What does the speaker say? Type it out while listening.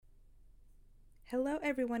Hello,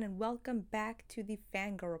 everyone, and welcome back to the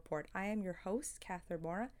Fangirl Report. I am your host, Catherine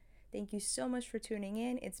Mora. Thank you so much for tuning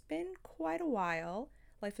in. It's been quite a while.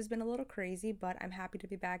 Life has been a little crazy, but I'm happy to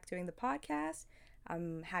be back doing the podcast.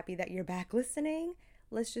 I'm happy that you're back listening.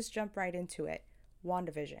 Let's just jump right into it.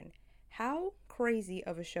 WandaVision. How crazy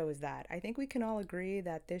of a show is that? I think we can all agree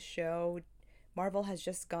that this show, Marvel has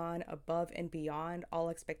just gone above and beyond all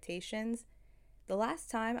expectations. The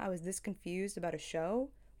last time I was this confused about a show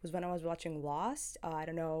was when I was watching Lost. I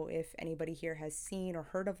don't know if anybody here has seen or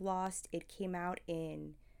heard of Lost. It came out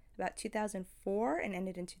in about 2004 and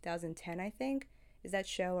ended in 2010, I think. Is that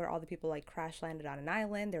show where all the people like crash landed on an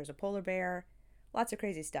island? There was a polar bear, lots of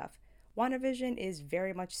crazy stuff. WandaVision is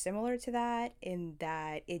very much similar to that in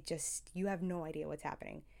that you have no idea what's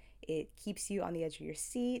happening. It keeps you on the edge of your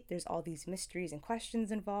seat. There's all these mysteries and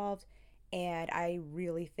questions involved. And I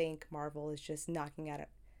really think Marvel is just knocking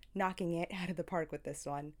it out of the park with this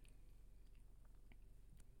one.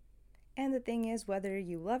 And the thing is, whether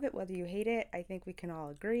you love it, whether you hate it, I think we can all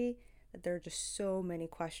agree that there are just so many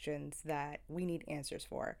questions that we need answers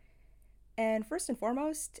for. And first and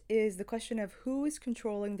foremost is the question of who is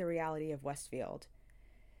controlling the reality of Westfield.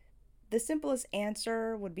 The simplest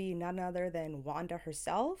answer would be none other than Wanda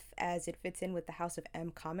herself, as it fits in with the House of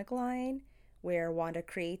M comic line, where Wanda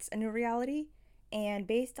creates a new reality. And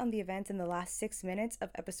based on the events in the last 6 minutes of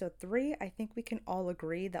episode 3, I think we can all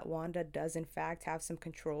agree that Wanda does in fact have some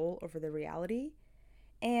control over the reality.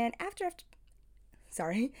 And after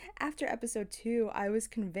episode 2, I was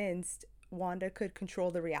convinced Wanda could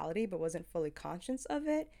control the reality but wasn't fully conscious of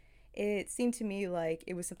it. It seemed to me like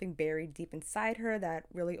it was something buried deep inside her that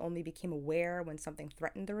really only became aware when something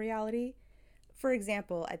threatened the reality. For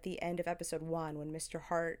example, at the end of episode 1, when Mr.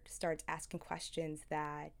 Hart starts asking questions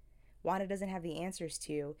that Wanda doesn't have the answers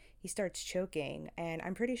to, he starts choking, and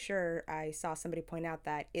I'm pretty sure I saw somebody point out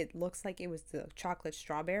that it looks like it was the chocolate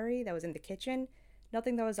strawberry that was in the kitchen,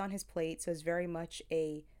 nothing that was on his plate, so it's very much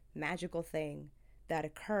a magical thing that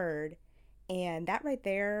occurred. And that right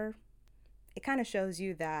there, it kind of shows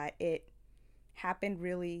you that it happened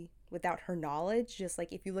really without her knowledge. Just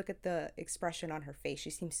like if you look at the expression on her face, she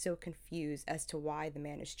seems so confused as to why the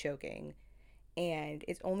man is choking. And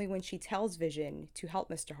it's only when she tells Vision to help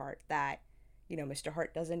Mr. Hart that, Mr.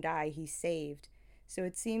 Hart doesn't die, he's saved. So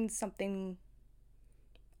it seems something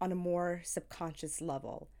on a more subconscious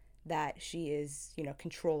level that she is,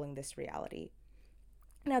 controlling this reality.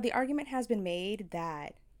 Now, the argument has been made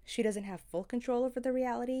that she doesn't have full control over the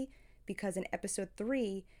reality because in episode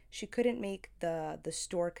 3, she couldn't make the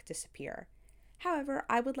stork disappear. However,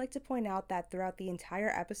 I would like to point out that throughout the entire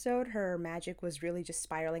episode, her magic was really just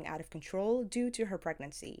spiraling out of control due to her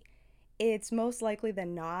pregnancy. It's most likely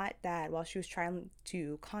than not that while she was trying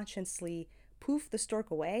to consciously poof the stork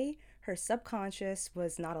away, her subconscious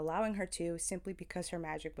was not allowing her to simply because her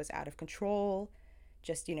magic was out of control.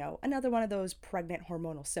 Just, another one of those pregnant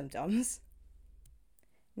hormonal symptoms.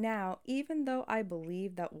 Now, even though I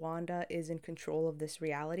believe that Wanda is in control of this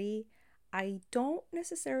reality, I don't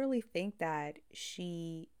necessarily think that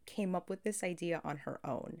she came up with this idea on her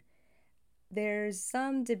own. There's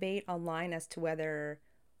some debate online as to whether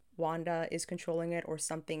Wanda is controlling it or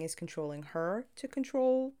something is controlling her to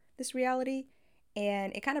control this reality.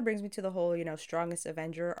 And it kind of brings me to the whole, strongest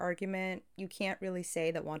Avenger argument. You can't really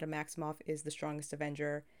say that Wanda Maximoff is the strongest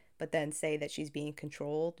Avenger, but then say that she's being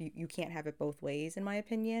controlled. You can't have it both ways, in my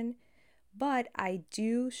opinion. But I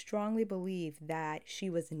do strongly believe that she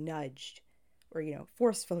was nudged or,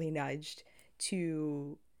 forcefully nudged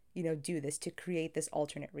to, do this, to create this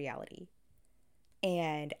alternate reality.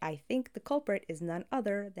 And I think the culprit is none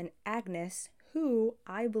other than Agnes, who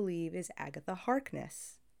I believe is Agatha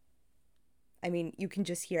Harkness. I mean, you can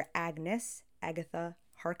just hear Agnes, Agatha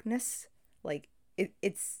Harkness. Like,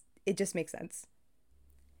 it just makes sense.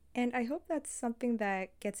 And I hope that's something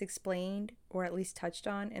that gets explained or at least touched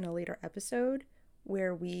on in a later episode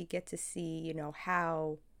where we get to see,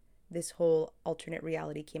 how this whole alternate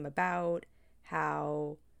reality came about,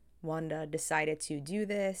 how Wanda decided to do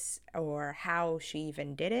this, or how she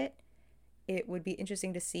even did it. It would be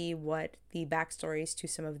interesting to see what the backstories to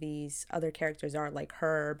some of these other characters are, like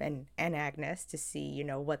Herb and Agnes, to see,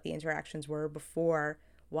 what the interactions were before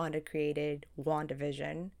Wanda created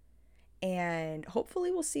WandaVision. And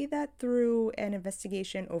hopefully we'll see that through an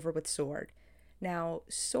investigation over with Sword. Now,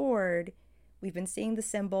 Sword, we've been seeing the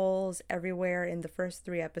symbols everywhere in the first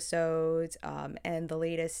 3 episodes, and the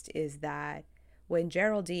latest is that when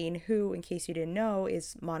Geraldine, who, in case you didn't know,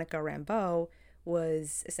 is Monica Rambeau,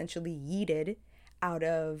 was essentially yeeted out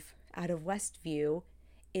of Westview,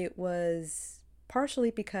 it was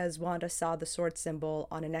partially because Wanda saw the sword symbol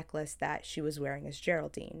on a necklace that she was wearing as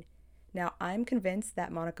Geraldine. Now, I'm convinced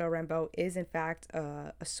that Monica Rambeau is, in fact,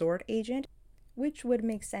 a sword agent, which would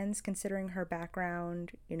make sense considering her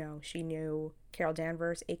background. You know, she knew Carol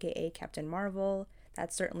Danvers, aka Captain Marvel.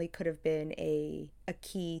 That certainly could have been a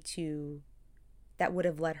key to that would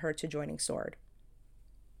have led her to joining Sword.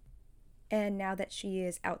 And now that she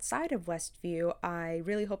is outside of Westview, I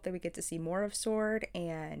really hope that we get to see more of Sword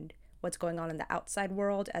and what's going on in the outside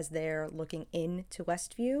world as they're looking into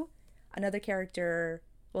Westview. Another character,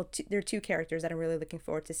 well, there are two characters that I'm really looking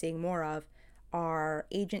forward to seeing more of, are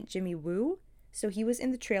Agent Jimmy Woo. So he was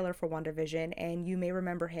in the trailer for WandaVision, and you may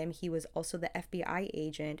remember him. He was also the FBI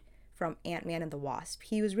agent from Ant-Man and the Wasp.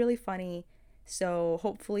 He was really funny, so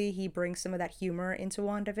hopefully he brings some of that humor into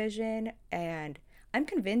WandaVision, and I'm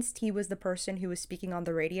convinced he was the person who was speaking on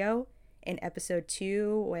the radio in episode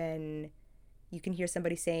 2 when you can hear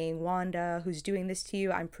somebody saying, "Wanda, who's doing this to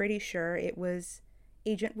you?" I'm pretty sure it was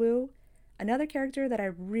Agent Woo. Another character that I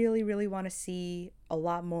really, really want to see a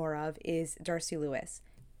lot more of is Darcy Lewis.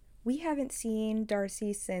 We haven't seen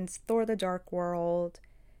Darcy since Thor the Dark World.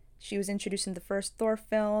 She was introduced in the first Thor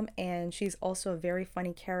film, and she's also a very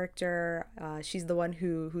funny character. She's the one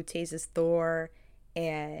who tases Thor,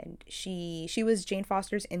 and she was Jane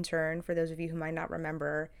Foster's intern, for those of you who might not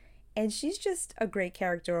remember. And she's just a great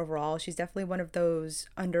character overall. She's definitely one of those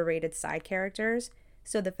underrated side characters.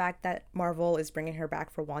 So the fact that Marvel is bringing her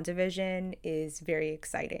back for WandaVision is very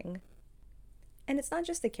exciting. And it's not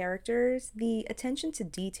just the characters, the attention to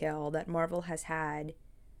detail that Marvel has had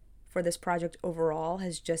for this project overall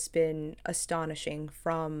has just been astonishing,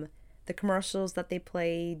 from the commercials that they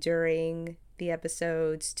play during the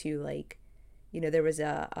episodes to, like, you know, there was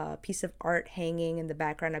a piece of art hanging in the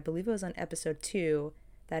background, I believe it was on episode 2,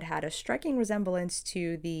 that had a striking resemblance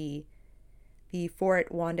to the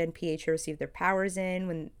fort Wanda and Pietro received their powers in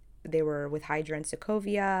when they were with Hydra and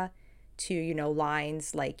Sokovia, to, you know,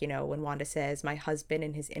 lines like, you know, when Wanda says, "My husband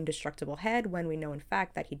and his indestructible head," when we know in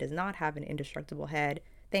fact that he does not have an indestructible head.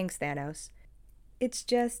 Thanks, Thanos.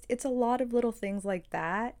 It's a lot of little things like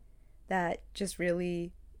that that just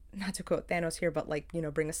really, not to quote Thanos here, but, like, you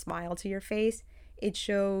know, bring a smile to your face. It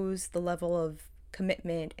shows the level of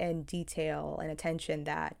commitment and detail and attention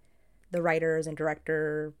that the writers and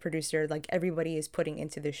director, producer, like everybody is putting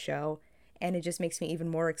into this show. And it just makes me even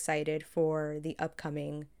more excited for the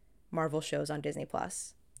upcoming Marvel shows on Disney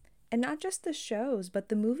Plus. And not just the shows, but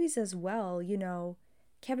the movies as well. You know,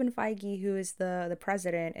 Kevin Feige, who is the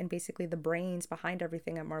president and basically the brains behind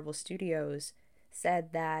everything at Marvel Studios,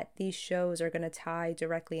 said that these shows are going to tie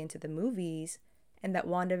directly into the movies, and that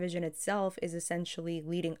WandaVision itself is essentially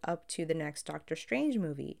leading up to the next Doctor Strange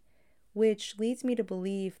movie, which leads me to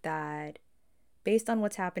believe that, based on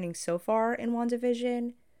what's happening so far in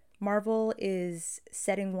WandaVision, Marvel is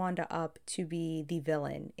setting Wanda up to be the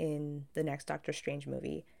villain in the next Doctor Strange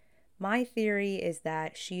movie. My theory is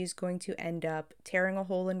that she's going to end up tearing a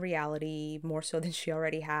hole in reality more so than she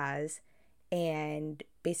already has, and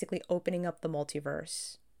basically opening up the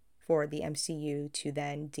multiverse for the MCU to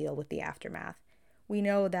then deal with the aftermath. We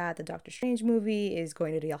know that the Doctor Strange movie is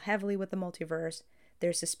going to deal heavily with the multiverse.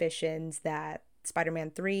 There's suspicions that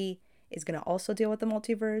Spider-Man 3 is going to also deal with the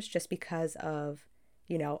multiverse, just because of,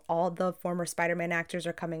 you know, all the former Spider-Man actors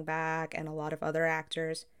are coming back and a lot of other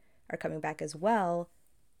actors are coming back as well.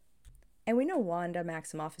 And we know Wanda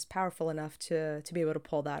Maximoff is powerful enough to be able to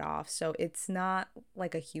pull that off. So it's not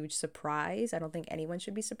like a huge surprise. I don't think anyone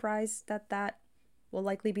should be surprised that that will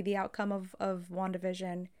likely be the outcome of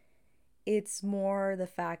WandaVision. It's more the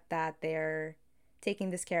fact that they're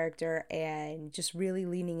taking this character and just really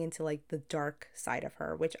leaning into, like, the dark side of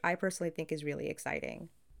her, which I personally think is really exciting.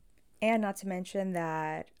 And not to mention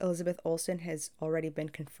that Elizabeth Olsen has already been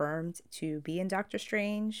confirmed to be in Doctor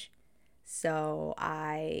Strange. So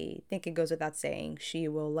I think it goes without saying she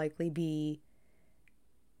will likely be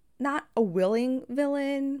not a willing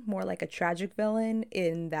villain, more like a tragic villain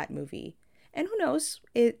in that movie. And who knows,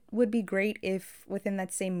 it would be great if within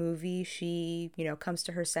that same movie she, you know, comes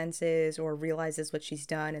to her senses or realizes what she's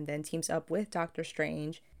done and then teams up with Doctor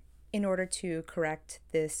Strange in order to correct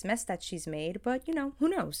this mess that she's made. But, you know, who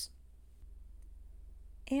knows?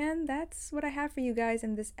 And that's what I have for you guys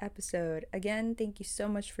in this episode. Again, thank you so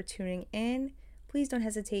much for tuning in. Please don't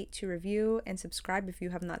hesitate to review and subscribe if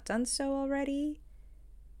you have not done so already.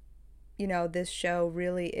 You know, this show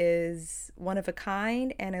really is one of a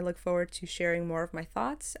kind, and I look forward to sharing more of my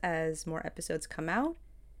thoughts as more episodes come out.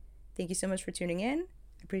 Thank you so much for tuning in.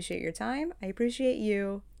 I appreciate your time. I appreciate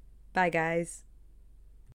you. Bye, guys.